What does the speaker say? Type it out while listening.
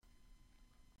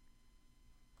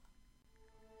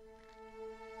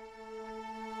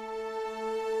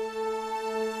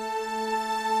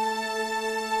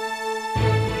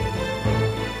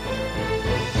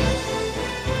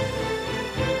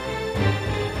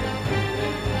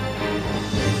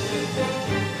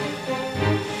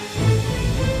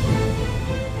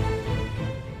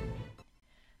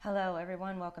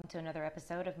welcome to another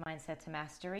episode of Mindset to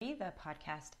Mastery, the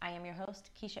podcast. I am your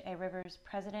host, Keisha A. Rivers,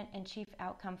 President and Chief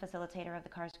Outcome Facilitator of the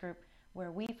CARS Group,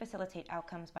 where we facilitate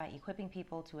outcomes by equipping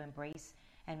people to embrace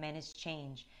and manage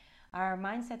change. Our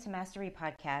Mindset to Mastery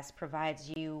podcast provides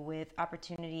you with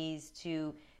opportunities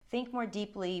to think more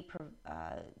deeply,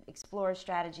 explore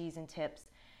strategies and tips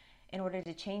in order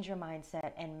to change your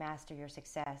mindset and master your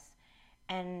success.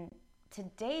 And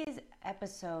today's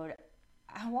episode,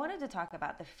 I wanted to talk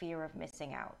about the fear of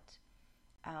missing out.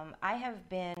 I have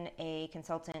been a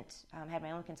consultant, had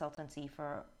my own consultancy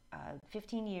for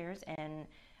 15 years and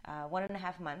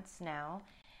 1.5 months now,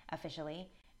 officially.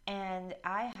 And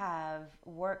I have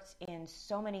worked in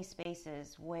so many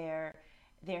spaces where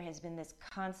there has been this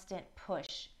constant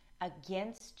push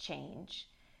against change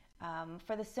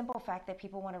for the simple fact that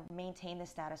people want to maintain the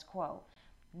status quo,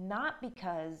 not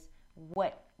because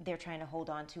what they're trying to hold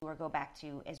on to or go back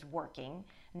to is working,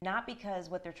 not because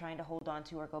what they're trying to hold on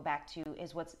to or go back to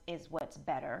is what's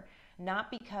better,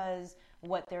 not because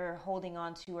what they're holding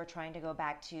on to or trying to go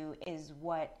back to is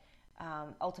what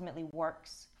ultimately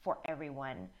works for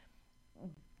everyone,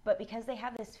 but because they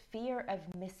have this fear of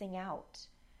missing out.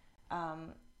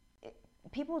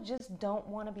 People just don't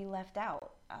want to be left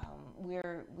out.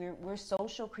 We're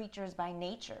social creatures by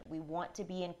nature. We want to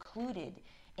be included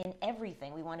in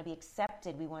everything. We want to be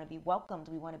accepted. We want to be welcomed.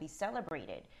 We want to be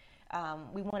celebrated.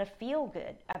 We want to feel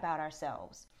good about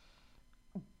ourselves.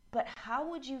 But how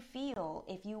would you feel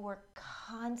if you were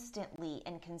constantly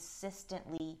and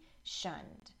consistently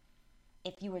shunned?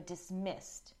 If you were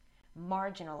dismissed,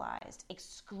 marginalized,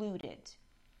 excluded?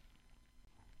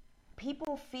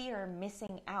 People fear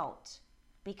missing out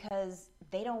because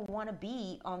they don't want to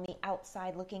be on the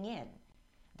outside looking in.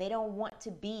 They don't want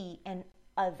to be an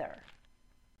other.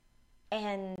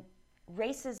 And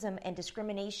racism and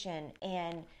discrimination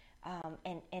and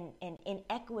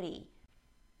inequity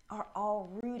are all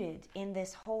rooted in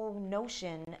this whole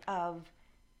notion of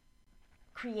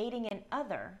creating an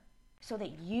other so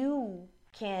that you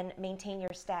can maintain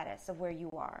your status of where you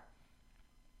are.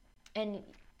 And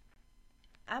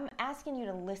I'm asking you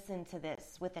to listen to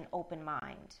this with an open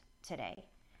mind today,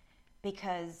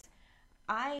 because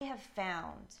I have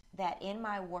found that in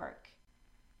my work,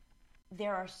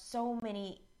 there are so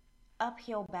many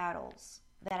uphill battles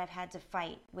that I've had to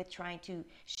fight with trying to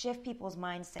shift people's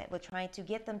mindset, with trying to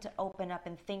get them to open up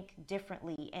and think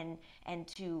differently and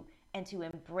to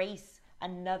embrace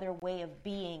another way of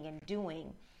being and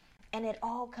doing. And it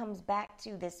all comes back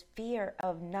to this fear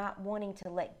of not wanting to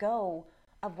let go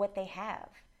of what they have,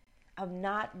 of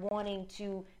not wanting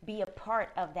to be a part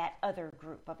of that other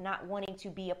group, of not wanting to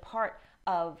be a part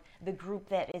of the group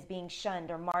that is being shunned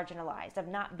or marginalized, of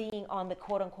not being on the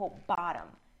quote unquote bottom,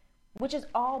 which is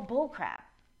all bullcrap,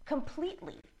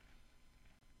 completely.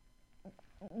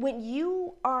 When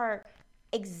you are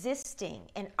existing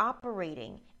and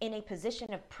operating in a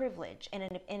position of privilege and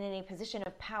in a position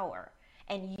of power,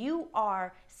 and you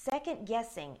are second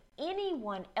guessing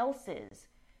anyone else's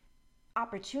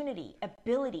opportunity,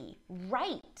 ability,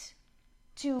 right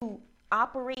to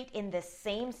operate in the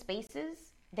same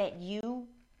spaces that you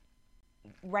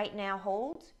right now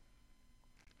hold,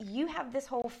 you have this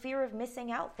whole fear of missing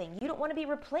out thing. You don't want to be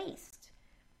replaced.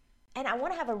 And I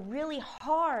want to have a really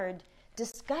hard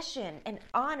discussion, an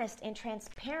honest and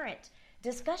transparent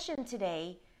discussion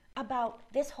today about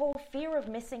this whole fear of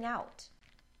missing out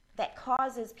that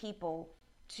causes people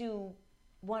to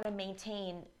want to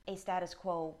maintain a status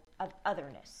quo of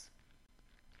otherness.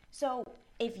 So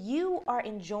if you are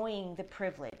enjoying the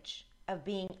privilege of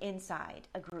being inside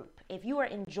a group, if you are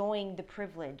enjoying the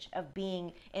privilege of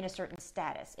being in a certain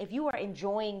status, if you are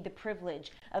enjoying the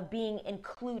privilege of being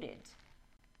included,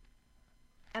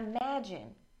 imagine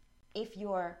if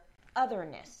your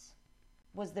otherness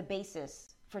was the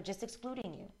basis for just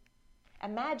excluding you.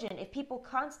 Imagine if people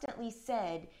constantly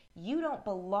said, you don't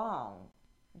belong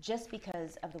just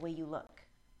because of the way you look.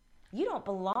 You don't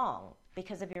belong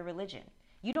because of your religion.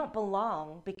 You don't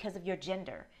belong because of your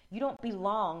gender. You don't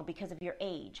belong because of your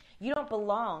age. You don't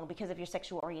belong because of your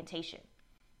sexual orientation.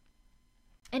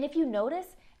 And if you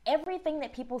notice, everything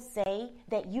that people say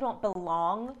that you don't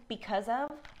belong because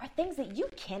of are things that you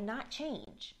cannot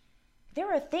change.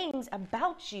 There are things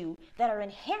about you that are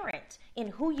inherent in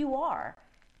who you are,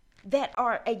 that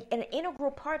are an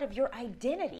integral part of your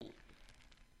identity.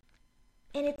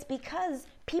 And it's because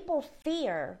people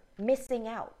fear missing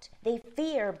out. They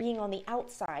fear being on the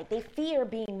outside. They fear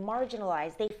being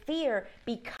marginalized. They fear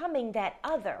becoming that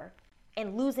other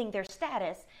and losing their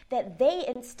status, that they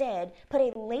instead put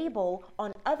a label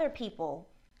on other people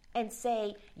and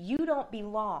say, you don't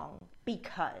belong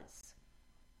because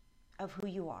of who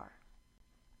you are.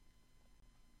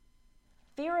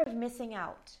 Fear of missing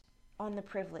out on the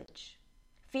privilege.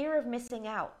 Fear of missing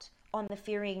out on the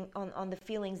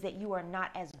feelings that you are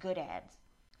not as good at.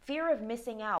 Fear of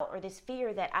missing out, or this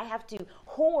fear that I have to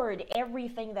hoard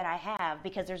everything that I have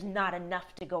because there's not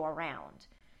enough to go around.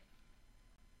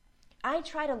 I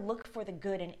try to look for the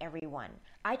good in everyone.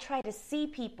 I try to see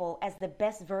people as the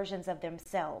best versions of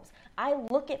themselves. I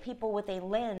look at people with a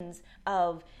lens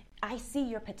of, I see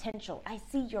your potential. I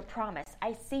see your promise.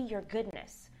 I see your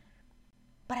goodness.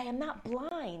 But I am not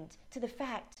blind to the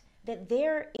fact that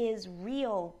there is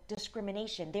real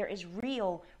discrimination. There is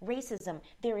real racism.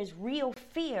 There is real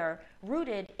fear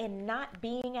rooted in not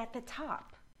being at the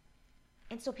top.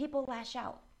 And so people lash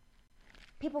out.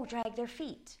 People drag their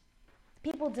feet.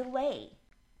 People delay.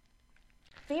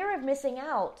 Fear of missing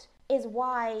out is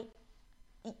why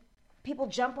people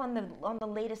jump on the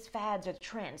latest fads or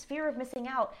trends. Fear of missing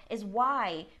out is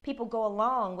why people go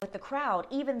along with the crowd,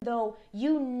 even though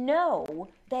you know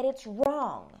that it's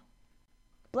wrong.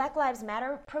 Black Lives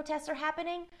Matter protests are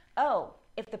happening. Oh,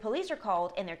 if the police are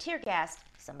called and they're tear gassed,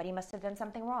 somebody must have done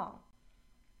something wrong.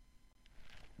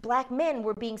 Black men and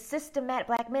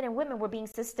women were being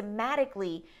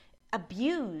systematically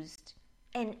abused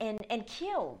and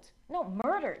killed,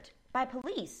 murdered by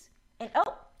police. And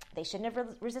they shouldn't have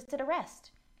resisted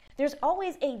arrest. There's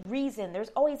always a reason,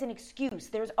 there's always an excuse,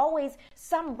 there's always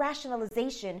some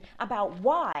rationalization about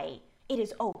why it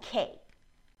is okay,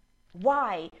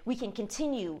 why we can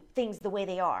continue things the way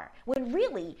they are. When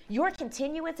really, your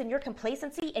continuance and your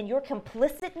complacency and your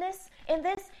complicitness in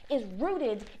this is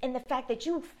rooted in the fact that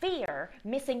you fear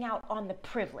missing out on the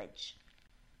privilege.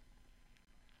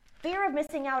 Fear of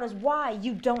missing out is why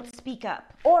you don't speak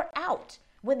up or out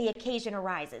when the occasion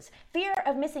arises. Fear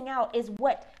of missing out is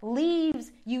what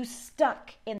leaves you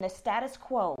stuck in the status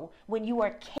quo when you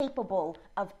are capable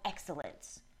of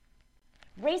excellence.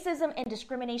 Racism and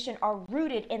discrimination are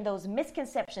rooted in those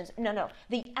misconceptions,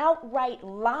 the outright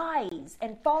lies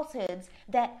and falsehoods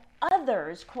that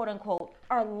others, quote unquote,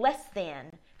 are less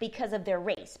than because of their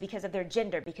race, because of their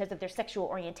gender, because of their sexual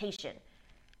orientation,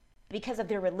 because of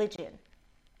their religion.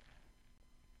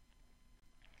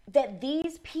 That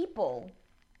these people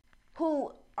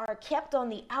who are kept on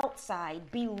the outside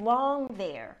belong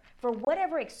there for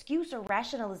whatever excuse or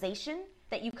rationalization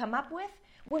that you come up with,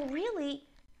 when really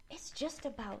it's just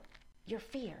about your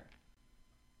fear.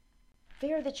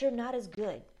 Fear that you're not as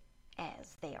good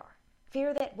as they are.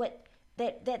 Fear that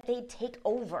that they take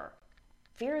over.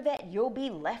 Fear that you'll be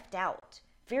left out.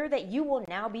 Fear that you will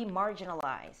now be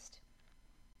marginalized.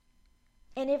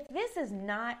 And if this is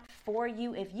not for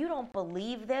you, if you don't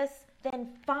believe this, then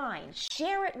fine.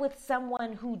 Share it with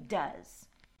someone who does.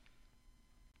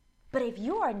 But if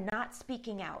you are not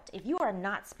speaking out, if you are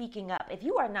not speaking up, if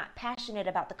you are not passionate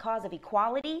about the cause of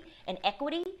equality and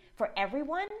equity for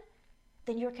everyone,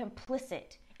 then you're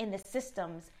complicit in the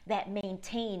systems that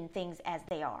maintain things as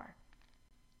they are.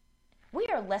 We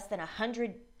are less than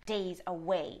 100 days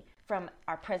away from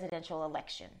our presidential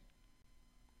election.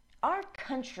 Our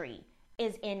country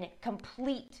is in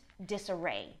complete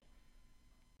disarray.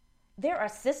 There are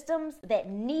systems that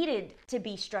needed to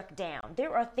be struck down.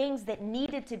 There are things that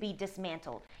needed to be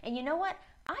dismantled. And you know what?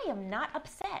 I am not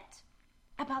upset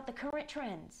about the current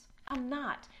trends. I'm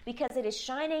not, because it is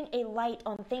shining a light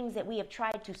on things that we have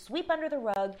tried to sweep under the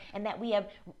rug and that we have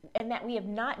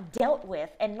not dealt with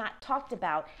and not talked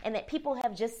about, and that people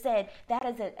have just said that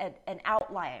is an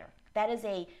outlier. That is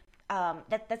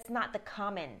that's not the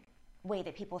common way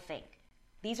that people think.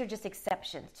 These are just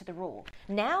exceptions to the rule.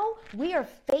 Now we are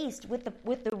faced with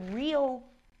the real,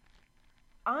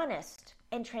 honest,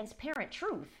 and transparent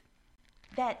truth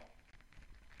that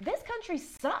this country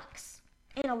sucks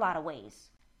in a lot of ways.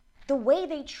 The way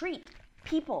they treat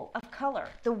people of color,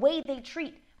 the way they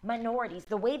treat minorities,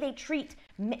 the way they treat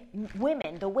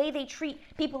women, the way they treat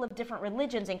people of different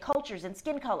religions and cultures and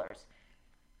skin colors.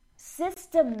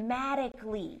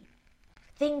 Systematically,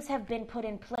 things have been put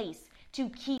in place to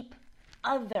keep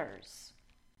others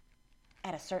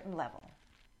at a certain level.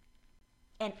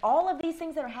 And all of these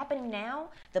things that are happening now,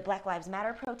 the Black Lives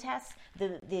Matter protests,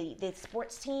 the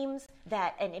sports teams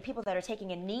and people that are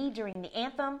taking a knee during the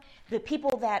anthem, the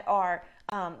people that are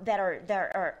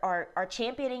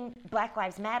championing Black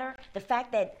Lives Matter, the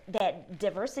fact that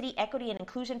diversity, equity, and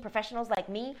inclusion professionals like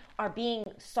me are being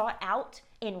sought out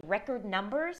in record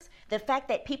numbers, the fact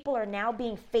that people are now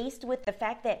being faced with the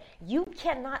fact that you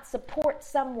cannot support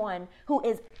someone who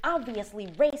is obviously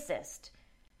racist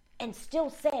and still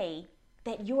say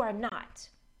that you are not.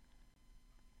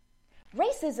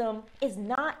 Racism is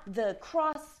not the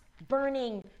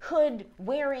cross-burning,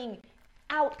 hood-wearing,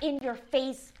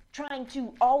 out-in-your-face, trying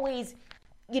to always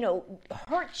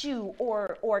hurt you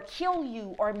or kill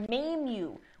you or maim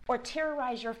you or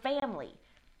terrorize your family.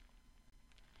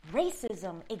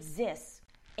 Racism exists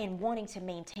in wanting to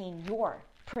maintain your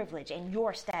privilege and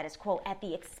your status quo at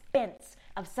the expense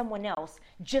of someone else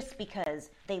just because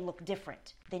they look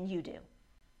different than you do.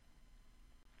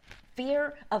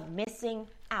 Fear of missing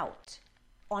out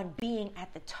on being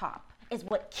at the top is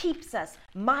what keeps us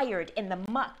mired in the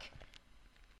muck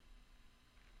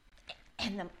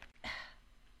and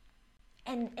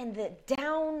the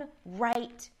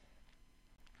downright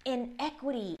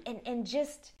inequity and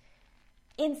just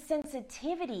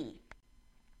insensitivity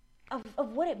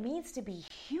of what it means to be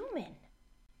human.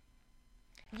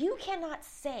 You cannot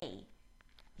say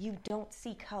you don't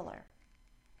see color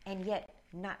and yet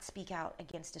not speak out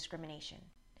against discrimination.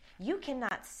 You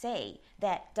cannot say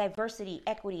that diversity,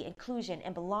 equity, inclusion,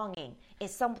 and belonging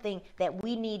is something that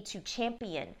we need to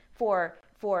champion for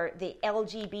the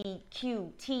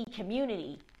LGBTQ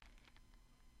community,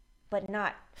 but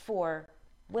not for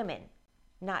women,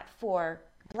 not for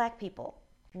Black people,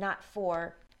 not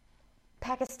for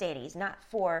Pakistanis, not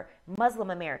for Muslim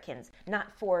Americans,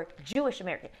 not for Jewish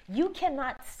Americans. You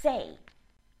cannot say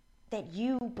that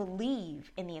you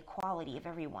believe in the equality of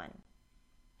everyone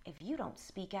if you don't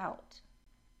speak out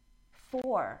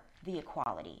for the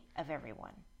equality of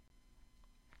everyone.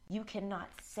 You cannot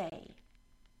say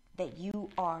that you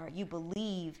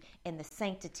believe in the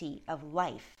sanctity of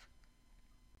life,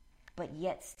 but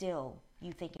yet still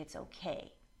you think it's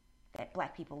okay that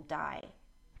Black people die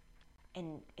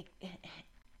in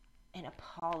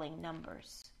appalling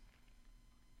numbers.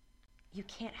 You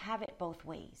can't have it both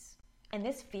ways. And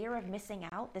this fear of missing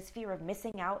out, this fear of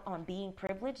missing out on being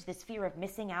privileged, this fear of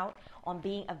missing out on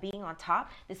being on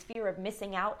top, this fear of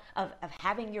missing out of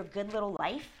having your good little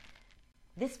life,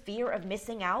 this fear of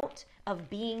missing out of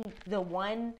being the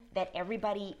one that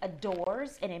everybody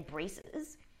adores and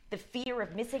embraces, the fear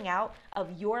of missing out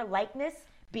of your likeness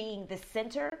being the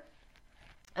center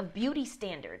of beauty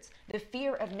standards, the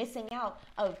fear of missing out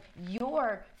of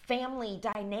your family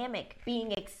dynamic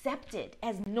being accepted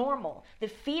as normal, the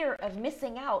fear of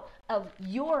missing out of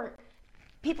your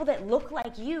people that look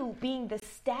like you being the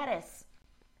status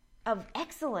of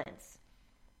excellence.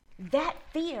 That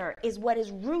fear is what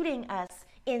is rooting us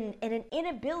in an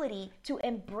inability to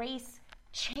embrace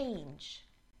change.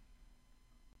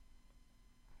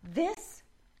 This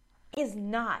is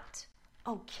not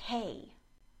okay.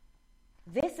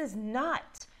 This is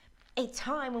not a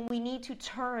time when we need to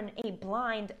turn a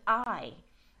blind eye.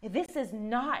 This is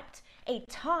not a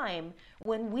time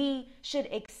when we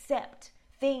should accept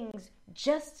things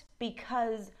just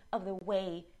because of the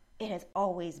way it has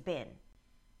always been.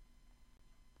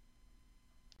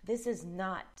 This is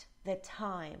not the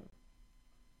time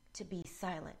to be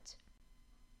silent.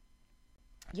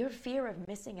 Your fear of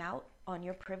missing out on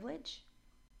your privilege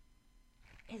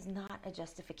is not a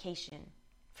justification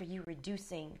for you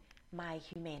reducing my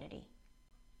humanity.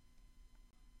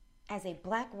 As a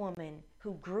Black woman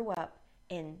who grew up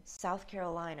in South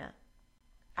Carolina,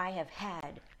 I have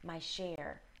had my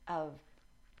share of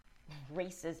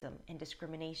racism and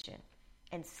discrimination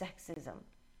and sexism.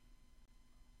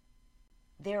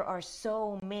 There are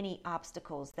so many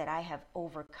obstacles that I have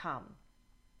overcome.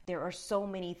 There are so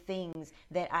many things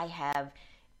that I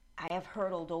have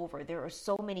hurdled over. There are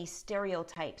so many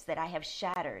stereotypes that I have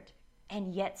shattered.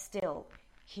 And yet still,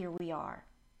 here we are,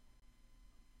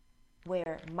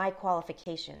 where my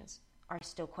qualifications are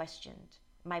still questioned.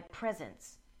 My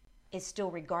presence is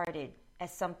still regarded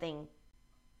as something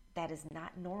that is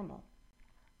not normal.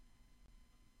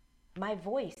 My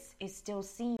voice is still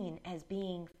seen as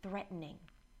being threatening.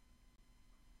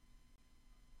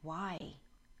 Why?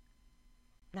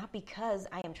 Not because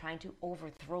I am trying to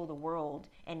overthrow the world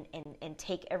and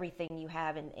take everything you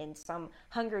have in some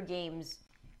Hunger Games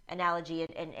analogy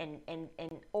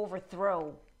and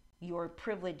overthrow your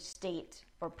privileged state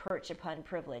or perch upon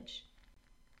privilege.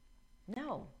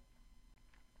 No.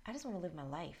 I just want to live my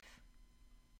life.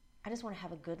 I just want to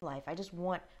have a good life. I just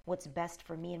want what's best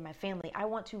for me and my family. I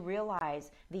want to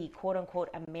realize the quote-unquote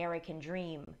American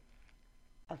dream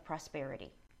of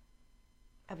prosperity,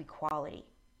 of equality,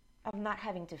 of not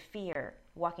having to fear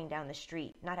walking down the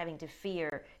street, not having to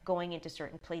fear going into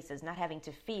certain places, not having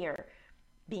to fear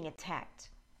being attacked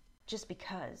just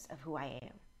because of who I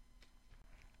am.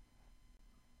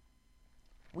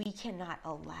 We cannot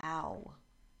allow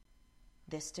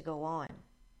this to go on.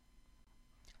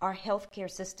 Our healthcare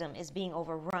system is being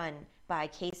overrun by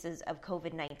cases of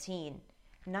COVID-19,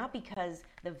 not because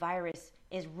the virus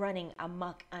is running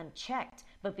amok unchecked,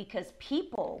 but because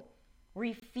people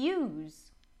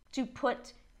refuse to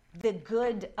put the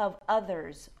good of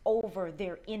others over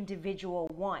their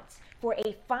individual wants for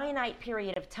a finite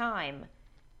period of time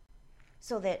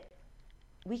so that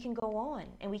we can go on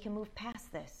and we can move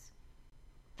past this.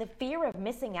 The fear of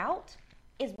missing out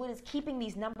is what is keeping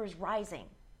these numbers rising.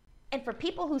 And for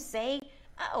people who say,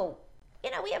 oh,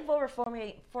 we have over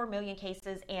 4 million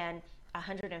cases and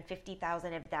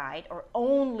 150,000 have died, or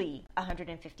only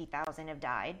 150,000 have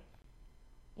died,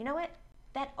 you know what?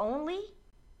 That only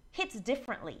hits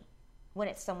differently when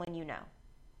it's someone you know.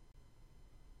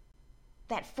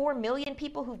 That 4 million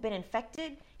people who've been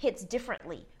infected hits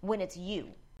differently when it's you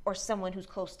or someone who's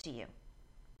close to you.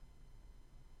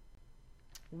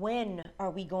 When are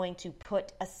we going to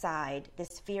put aside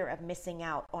this fear of missing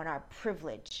out on our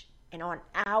privilege and on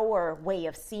our way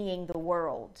of seeing the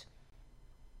world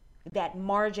that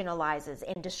marginalizes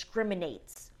and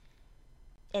discriminates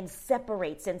and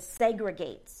separates and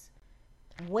segregates?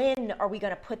 When are we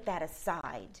going to put that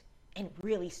aside and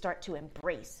really start to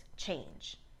embrace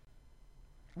change?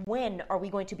 When are we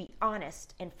going to be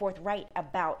honest and forthright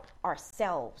about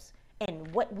ourselves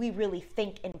and what we really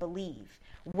think and believe?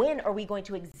 When are we going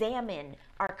to examine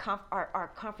our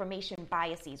confirmation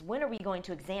biases? When are we going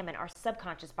to examine our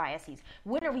subconscious biases?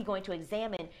 When are we going to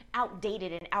examine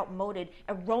outdated and outmoded,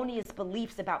 erroneous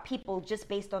beliefs about people just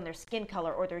based on their skin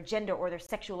color or their gender or their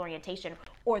sexual orientation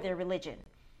or their religion?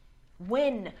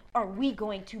 When are we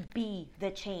going to be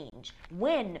the change?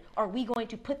 When are we going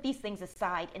to put these things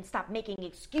aside and stop making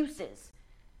excuses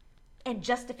and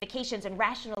justifications and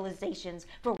rationalizations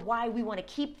for why we want to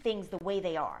keep things the way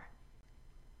they are?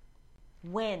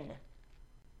 When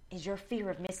is your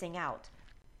fear of missing out,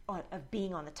 of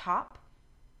being on the top,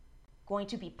 going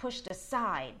to be pushed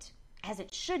aside, as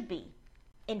it should be,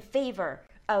 in favor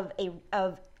of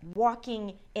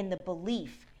walking in the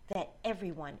belief that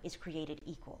everyone is created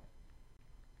equal?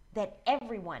 That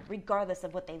everyone, regardless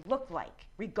of what they look like,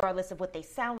 regardless of what they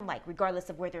sound like,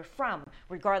 regardless of where they're from,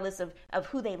 regardless of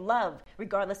who they love,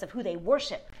 regardless of who they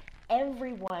worship,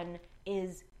 everyone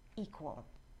is equal.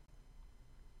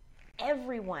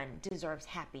 Everyone deserves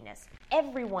happiness.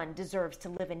 Everyone deserves to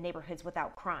live in neighborhoods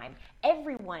without crime.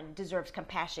 Everyone deserves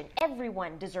compassion.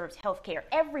 Everyone deserves health care.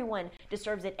 Everyone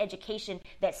deserves an education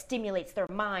that stimulates their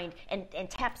mind and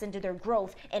taps into their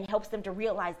growth and helps them to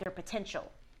realize their potential.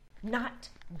 Not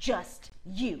just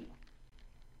you.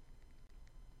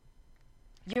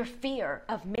 Your fear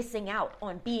of missing out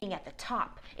on being at the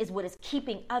top is what is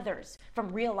keeping others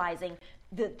from realizing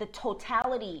the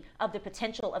totality of the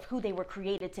potential of who they were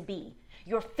created to be.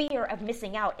 Your fear of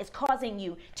missing out is causing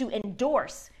you to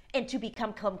endorse and to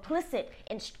become complicit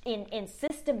in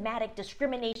systematic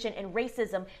discrimination and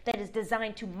racism that is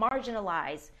designed to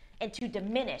marginalize and to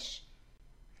diminish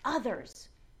others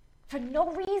for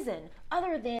no reason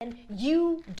other than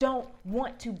you don't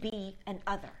want to be an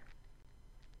other.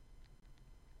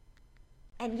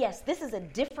 And yes, this is a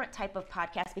different type of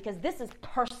podcast because this is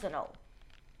personal.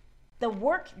 The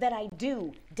work that I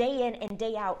do day in and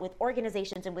day out with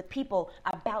organizations and with people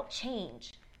about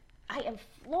change, I am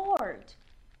floored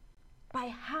by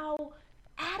how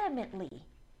adamantly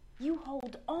you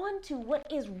hold on to what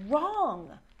is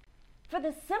wrong for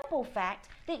the simple fact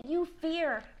that you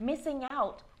fear missing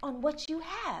out on what you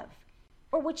have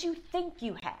or what you think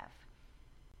you have.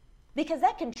 Because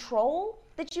that control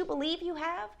that you believe you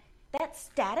have, that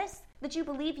status that you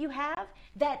believe you have,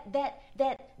 that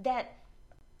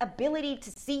ability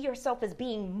to see yourself as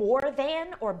being more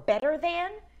than or better than,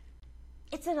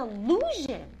 it's an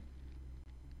illusion.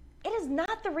 It is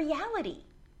not the reality.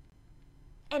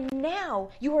 And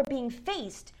now you are being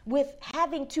faced with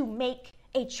having to make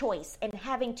a choice and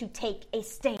having to take a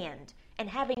stand and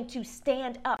having to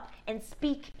stand up and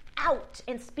speak out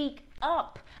and speak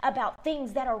up about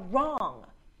things that are wrong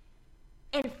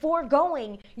and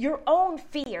foregoing your own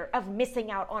fear of missing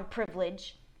out on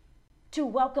privilege to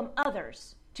welcome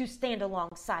others to stand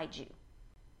alongside you.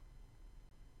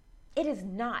 It is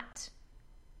not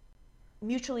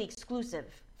mutually exclusive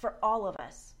for all of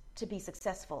us to be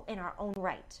successful in our own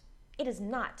right. It is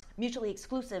not mutually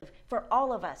exclusive for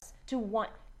all of us to want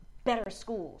better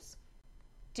schools,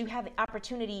 to have the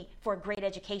opportunity for a great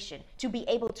education, to be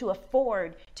able to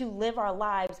afford to live our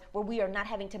lives where we are not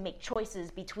having to make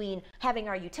choices between having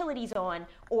our utilities on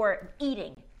or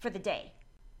eating for the day.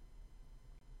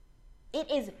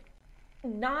 It is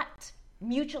not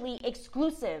mutually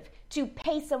exclusive to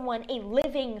pay someone a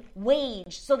living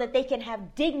wage so that they can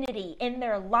have dignity in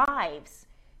their lives.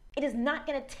 It is not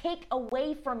going to take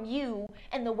away from you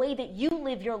and the way that you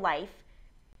live your life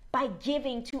by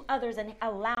giving to others and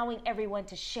allowing everyone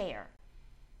to share.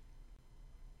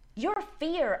 Your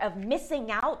fear of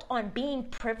missing out on being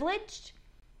privileged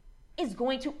is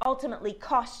going to ultimately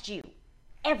cost you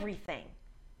everything.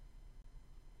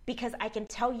 Because I can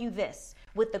tell you this,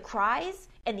 with the cries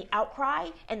and the outcry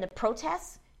and the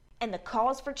protests and the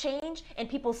calls for change and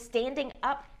people standing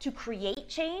up to create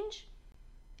change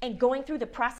and going through the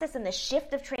process and the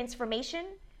shift of transformation,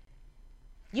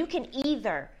 you can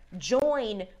either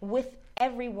join with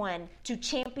everyone to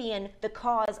champion the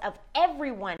cause of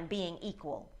everyone being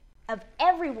equal, of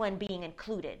everyone being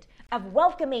included, of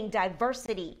welcoming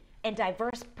diversity and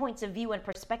diverse points of view and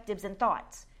perspectives and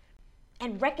thoughts,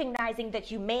 and recognizing that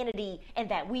humanity and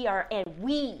that we are a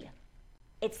we.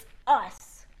 It's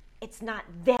us. It's not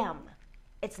them.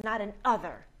 It's not an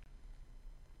other.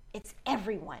 It's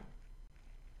everyone.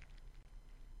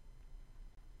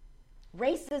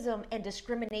 Racism and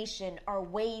discrimination are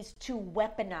ways to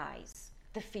weaponize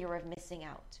the fear of missing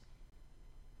out.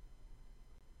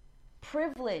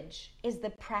 Privilege is the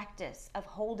practice of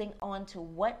holding on to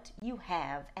what you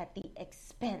have at the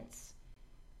expense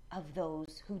of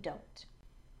those who don't.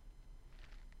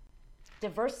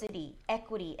 Diversity,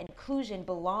 equity, inclusion,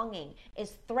 belonging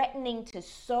is threatening to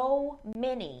so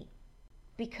many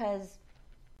because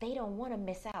they don't want to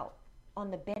miss out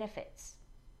on the benefits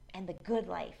and the good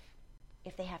life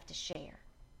if they have to share.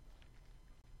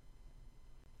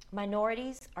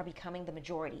 Minorities are becoming the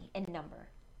majority in number.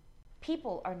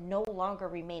 People are no longer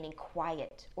remaining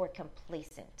quiet or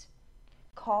complacent.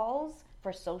 Calls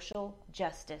for social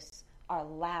justice are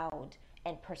loud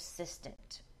and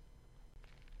persistent.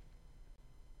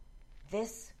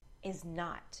 This is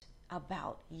not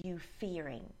about you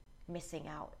fearing missing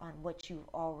out on what you've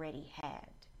already had.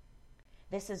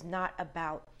 This is not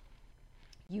about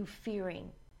you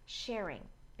fearing sharing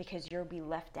because you'll be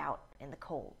left out in the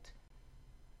cold.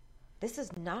 This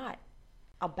is not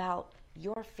about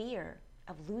your fear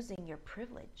of losing your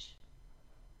privilege.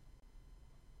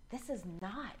 This is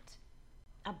not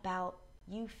about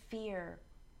you fear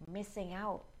missing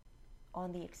out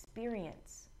on the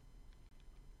experience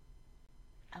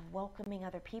of welcoming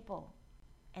other people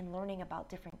and learning about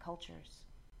different cultures.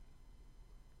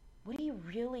 What are you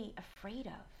really afraid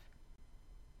of?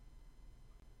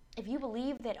 If you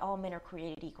believe that all men are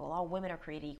created equal, all women are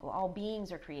created equal, all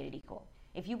beings are created equal,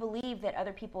 if you believe that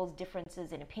other people's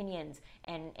differences and opinions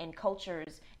and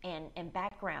cultures and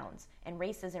backgrounds and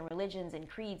races and religions and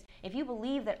creeds, if you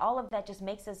believe that all of that just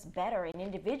makes us better and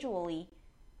individually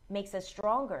makes us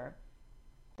stronger,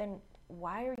 then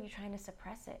why are you trying to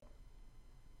suppress it?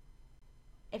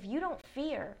 If you don't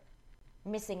fear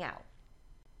missing out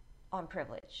on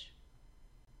privilege,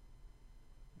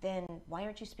 then why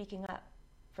aren't you speaking up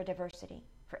for diversity,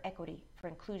 for equity, for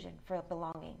inclusion, for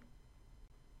belonging?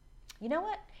 You know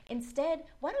what? Instead,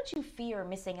 why don't you fear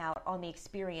missing out on the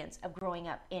experience of growing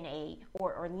up in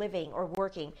or living or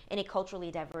working in a culturally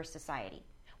diverse society?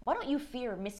 Why don't you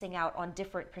fear missing out on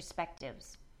different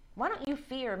perspectives? Why don't you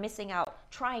fear missing out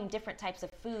trying different types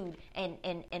of food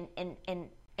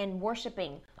and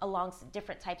worshiping alongside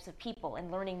different types of people and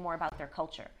learning more about their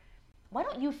culture? Why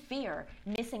don't you fear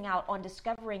missing out on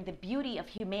discovering the beauty of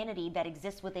humanity that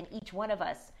exists within each one of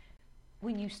us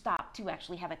when you stop to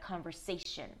actually have a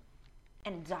conversation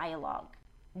and dialogue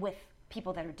with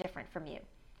people that are different from you?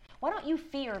 Why don't you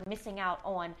fear missing out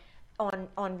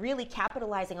on really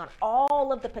capitalizing on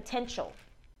all of the potential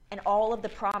and all of the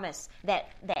promise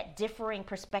that differing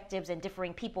perspectives and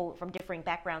differing people from differing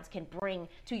backgrounds can bring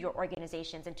to your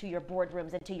organizations and to your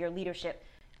boardrooms and to your leadership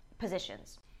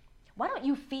positions? Why don't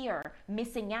you fear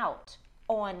missing out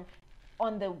on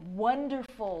the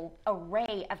wonderful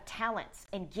array of talents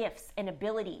and gifts and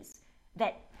abilities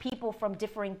that people from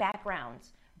differing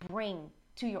backgrounds bring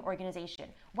to your organization?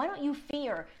 Why don't you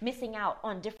fear missing out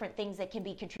on different things that can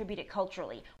be contributed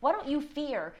culturally? Why don't you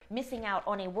fear missing out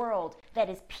on a world that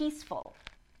is peaceful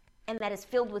and that is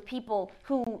filled with people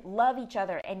who love each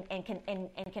other and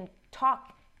can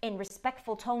talk in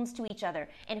respectful tones to each other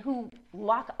and who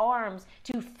lock arms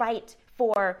to fight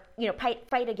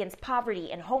against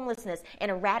poverty and homelessness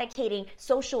and eradicating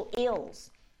social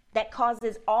ills that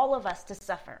causes all of us to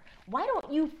suffer? Why don't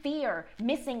you fear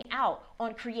missing out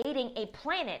on creating a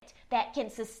planet that can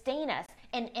sustain us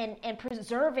and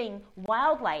preserving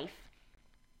wildlife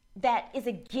that is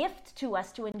a gift to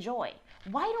us to enjoy?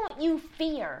 Why don't you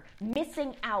fear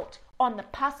missing out on the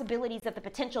possibilities of the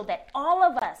potential that all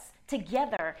of us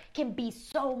together can be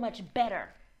so much better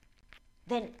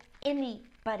than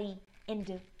anybody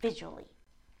individually?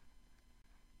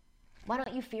 Why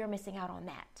don't you fear missing out on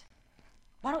that?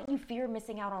 Why don't you fear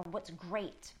missing out on what's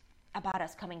great about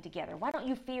us coming together? Why don't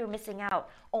you fear missing out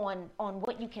on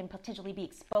what you can potentially be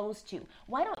exposed to?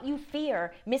 Why don't you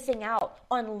fear missing out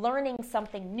on learning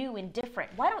something new and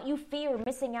different? Why don't you fear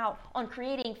missing out on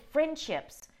creating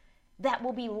friendships that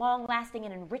will be long lasting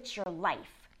and enrich your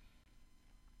life?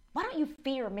 Why don't you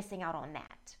fear missing out on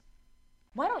that?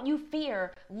 Why don't you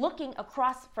fear looking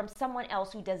across from someone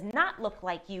else who does not look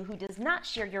like you, who does not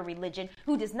share your religion,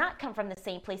 who does not come from the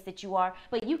same place that you are,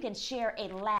 but you can share a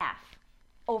laugh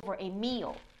over a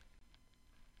meal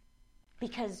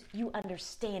because you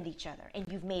understand each other and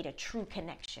you've made a true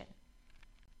connection?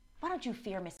 Why don't you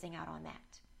fear missing out on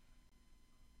that?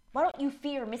 Why don't you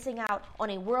fear missing out on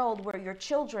a world where your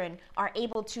children are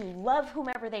able to love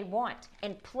whomever they want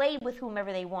and play with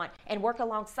whomever they want and work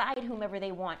alongside whomever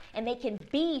they want, and they can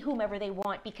be whomever they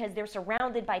want because they're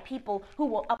surrounded by people who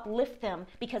will uplift them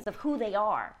because of who they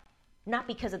are, not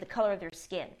because of the color of their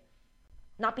skin,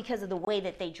 not because of the way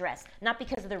that they dress, not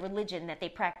because of the religion that they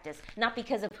practice, not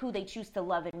because of who they choose to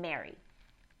love and marry?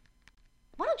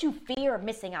 Why don't you fear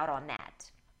missing out on that?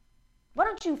 Why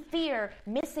don't you fear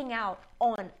missing out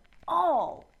on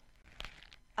all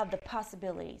of the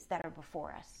possibilities that are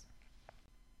before us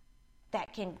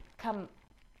that can come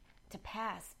to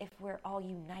pass if we're all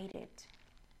united?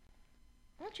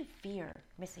 Why don't you fear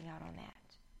missing out on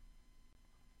that?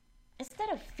 Instead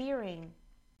of fearing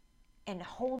and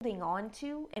holding on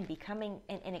to and becoming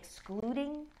and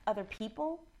excluding other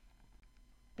people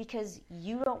because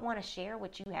you don't want to share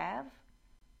what you have,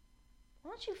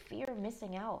 why don't you fear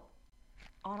missing out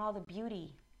on all the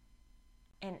beauty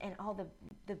and all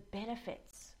the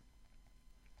benefits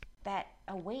that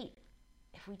await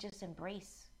if we just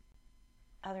embrace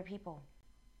other people,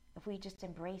 if we just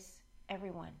embrace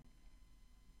everyone?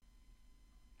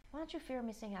 Why don't you fear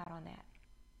missing out on that?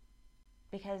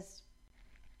 Because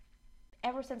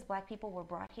ever since Black people were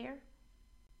brought here,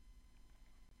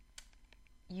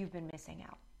 you've been missing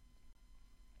out.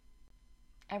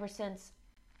 Ever since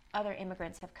other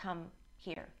immigrants have come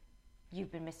here,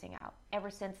 you've been missing out. Ever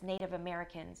since Native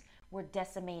Americans were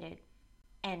decimated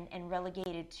and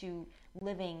relegated to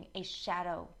living a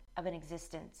shadow of an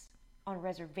existence on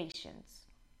reservations,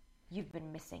 you've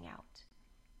been missing out.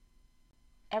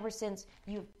 Ever since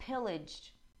you've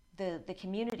pillaged the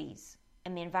communities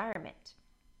and the environment,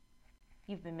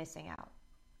 you've been missing out.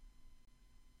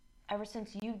 Ever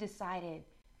since you've decided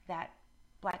that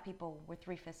Black people were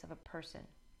 3/5 of a person,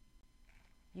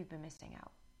 you've been missing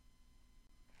out.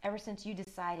 Ever since you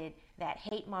decided that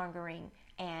hate mongering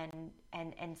and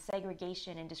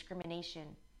segregation and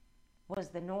discrimination was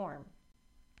the norm,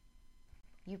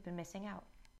 you've been missing out.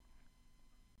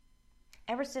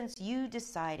 Ever since you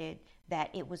decided that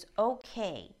it was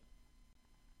okay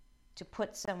to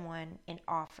put someone in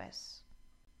office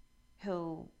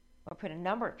or put a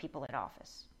number of people in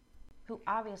office who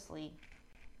obviously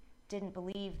didn't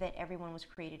believe that everyone was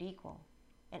created equal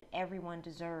and everyone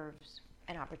deserves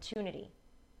an opportunity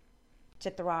to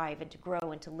thrive and to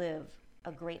grow and to live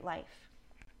a great life,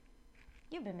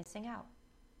 you've been missing out.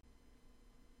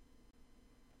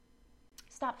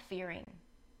 Stop fearing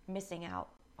missing out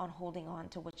on holding on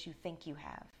to what you think you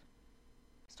have.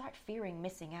 Start fearing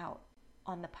missing out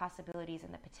on the possibilities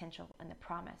and the potential and the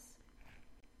promise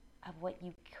of what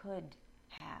you could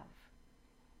have.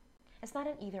 It's not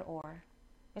an either or.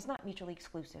 It's not mutually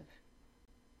exclusive.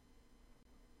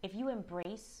 If you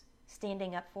embrace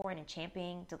standing up for and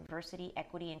championing diversity,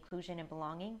 equity, inclusion, and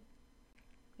belonging,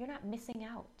 you're not missing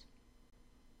out.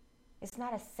 It's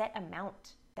not a set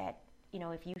amount that,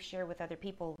 if you share with other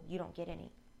people, you don't get any.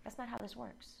 That's not how this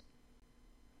works.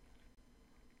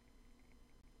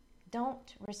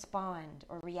 Don't respond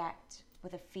or react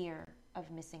with a fear of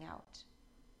missing out.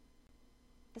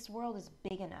 This world is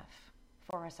big enough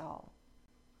for us all.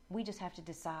 We just have to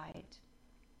decide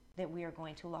that we are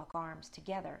going to lock arms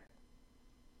together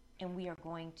and we are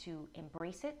going to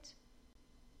embrace it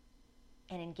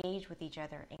and engage with each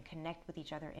other and connect with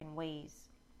each other in ways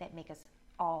that make us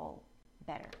all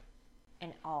better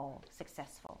and all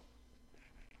successful,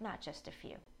 not just a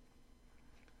few.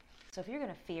 So if you're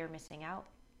going to fear missing out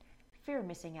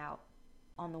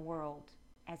on the world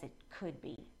as it could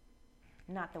be,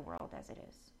 not the world as it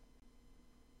is.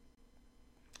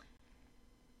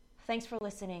 Thanks for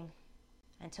listening.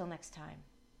 Until next time,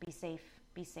 be safe,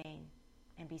 be sane,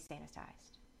 and be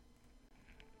sanitized.